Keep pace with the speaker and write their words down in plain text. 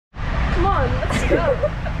on, let's go.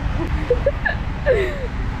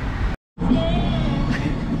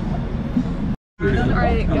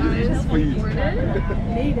 Alright guys, we boarded,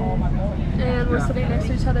 made it, and we're sitting next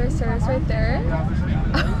to each other. Sarah's right there.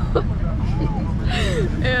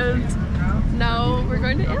 And now we're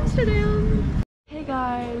going to Amsterdam. Hey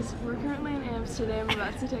guys, we're currently in Amsterdam,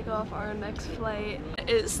 about to take off our next flight.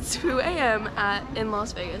 It's 2 a.m. in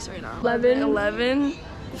Las Vegas right now.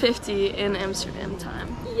 11:50 in Amsterdam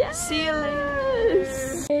time. Yes! See you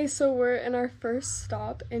later! Okay, so we're in our first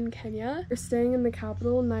stop in Kenya. We're staying in the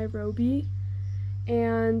capital, Nairobi,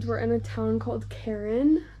 and we're in a town called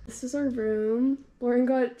Karen. This is our room. Lauren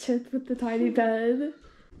got chipped with the tiny bed.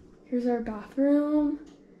 Here's our bathroom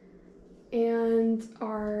and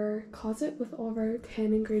our closet with all of our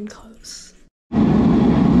tan and green clothes.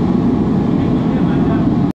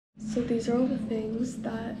 So these are all the things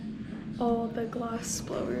that all the glass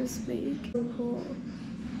blowers make. Beautiful.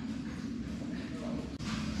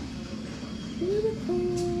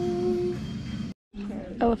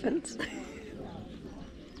 Elephants.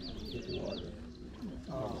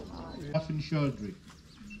 In Chaudhry,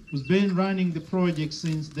 who's been running the project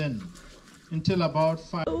since then until about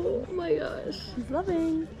 5. Oh my gosh, he's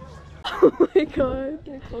loving. Oh my god,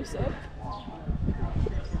 get a close up.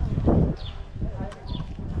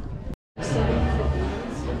 And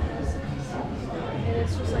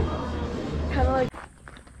it's just like kind of like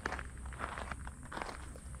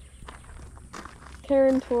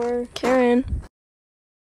Karen tour. Karen.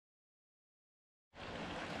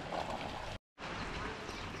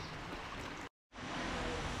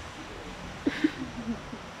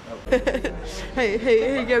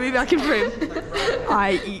 Hey, get me back in frame.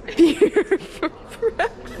 I eat beer for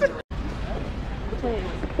breakfast.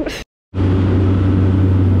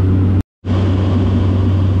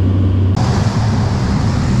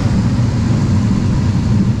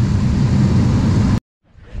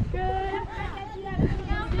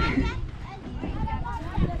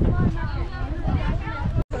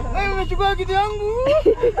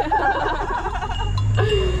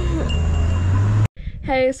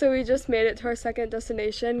 Hey, so we just made it to our second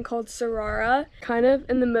destination called Sarara. Kind of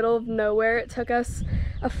in the middle of nowhere. It took us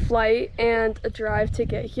a flight and a drive to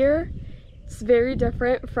get here. It's very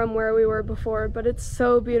different from where we were before, but it's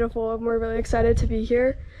so beautiful and we're really excited to be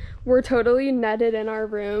here. We're totally netted in our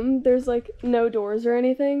room. There's like no doors or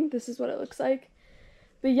anything. This is what it looks like.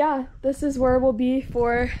 But yeah, this is where we'll be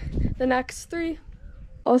for the next 3.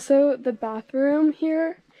 Also, the bathroom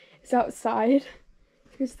here is outside.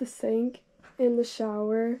 Here's the sink and the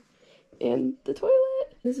shower and the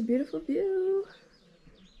toilet. There's a beautiful view.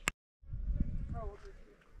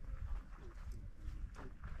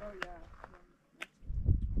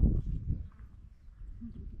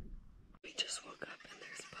 We just woke up and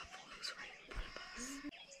there's buffaloes right in front of us.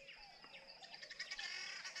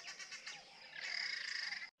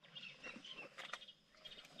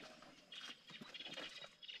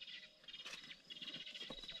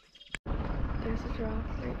 There's a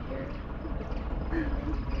giraffe right here. I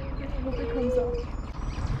hope it comes up.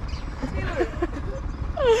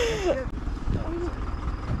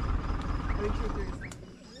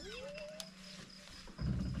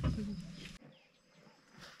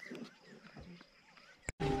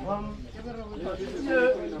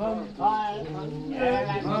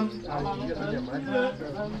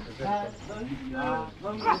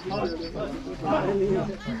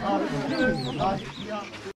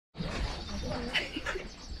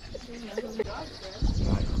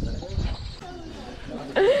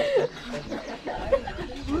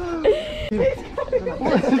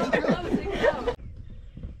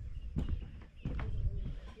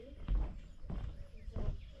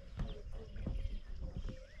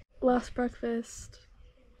 Last breakfast.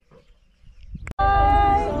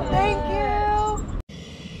 Bye. Thank you.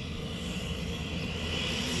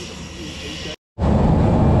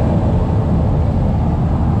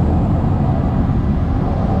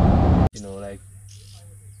 You know, like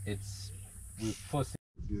we force it.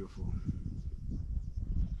 Beautiful.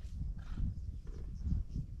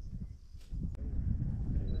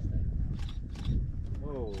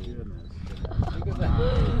 Oh Goodness. look at that.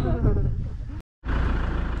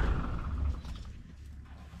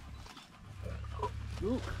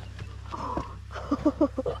 Look.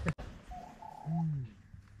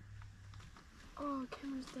 Oh,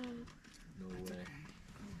 camera's dead. No way.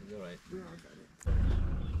 It's alright.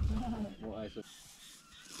 More ISO.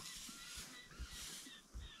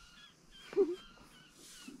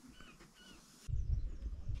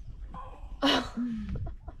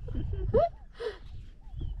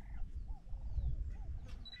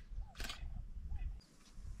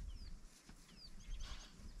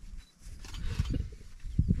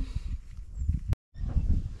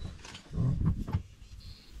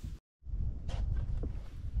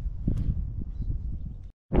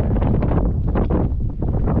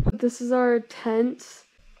 this is our tent.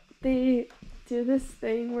 They do this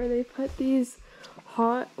thing where they put these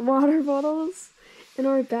hot water bottles in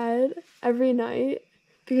our bed every night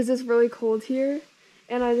because it's really cold here,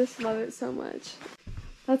 and I just love it so much.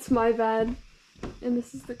 That's my bed, and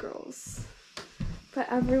this is the girls. But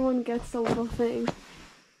everyone gets a little thing.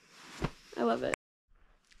 I love it.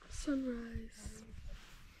 Sunrise.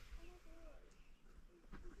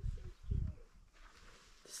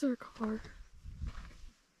 This is our car.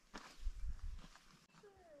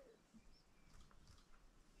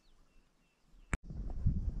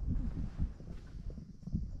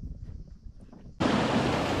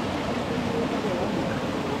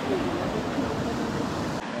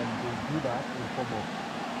 That in form of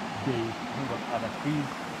they do what other trees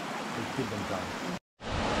and kill them down.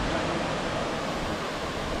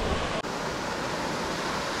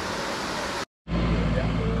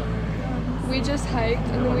 We just hiked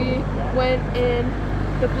and then we went in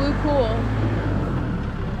the blue pool.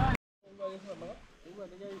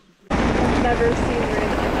 I've never seen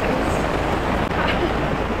rain like this.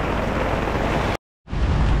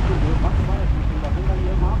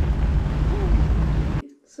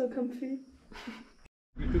 So comfy.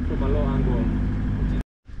 We took from a low angle.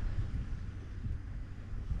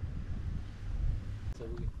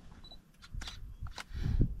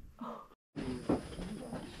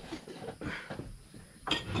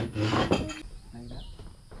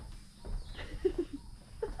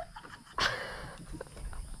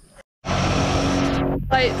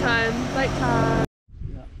 Flight time, flight time.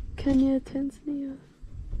 Yeah. Kenya, Tanzania.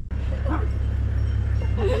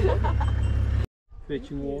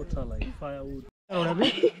 Fetching water like firewood.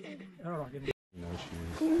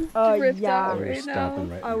 Ripped out right now. Stopping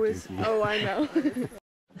right I was. Oh, I know.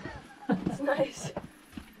 It's nice.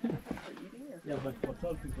 Yeah, but for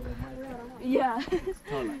tall people, it might. Yeah.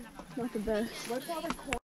 Not the best.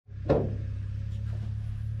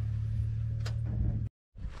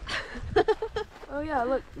 Oh yeah,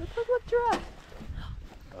 look, giraffe.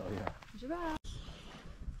 Oh yeah. Giraffe.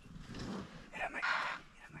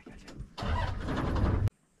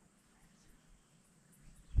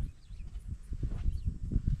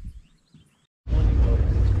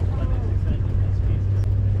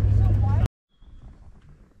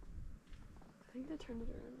 I think they turned it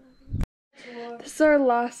around. This is our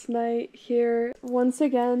last night here. Once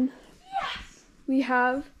again, yes, we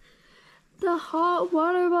have the hot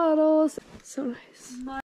water bottles. So nice.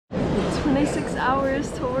 26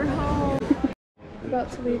 hours till we're home.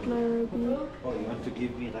 About to leave Nairobi. Oh, you want to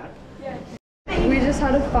give me that? Yes. We just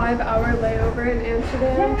had a 5-hour layover in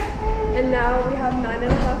Amsterdam, and now we have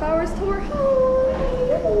 9.5 hours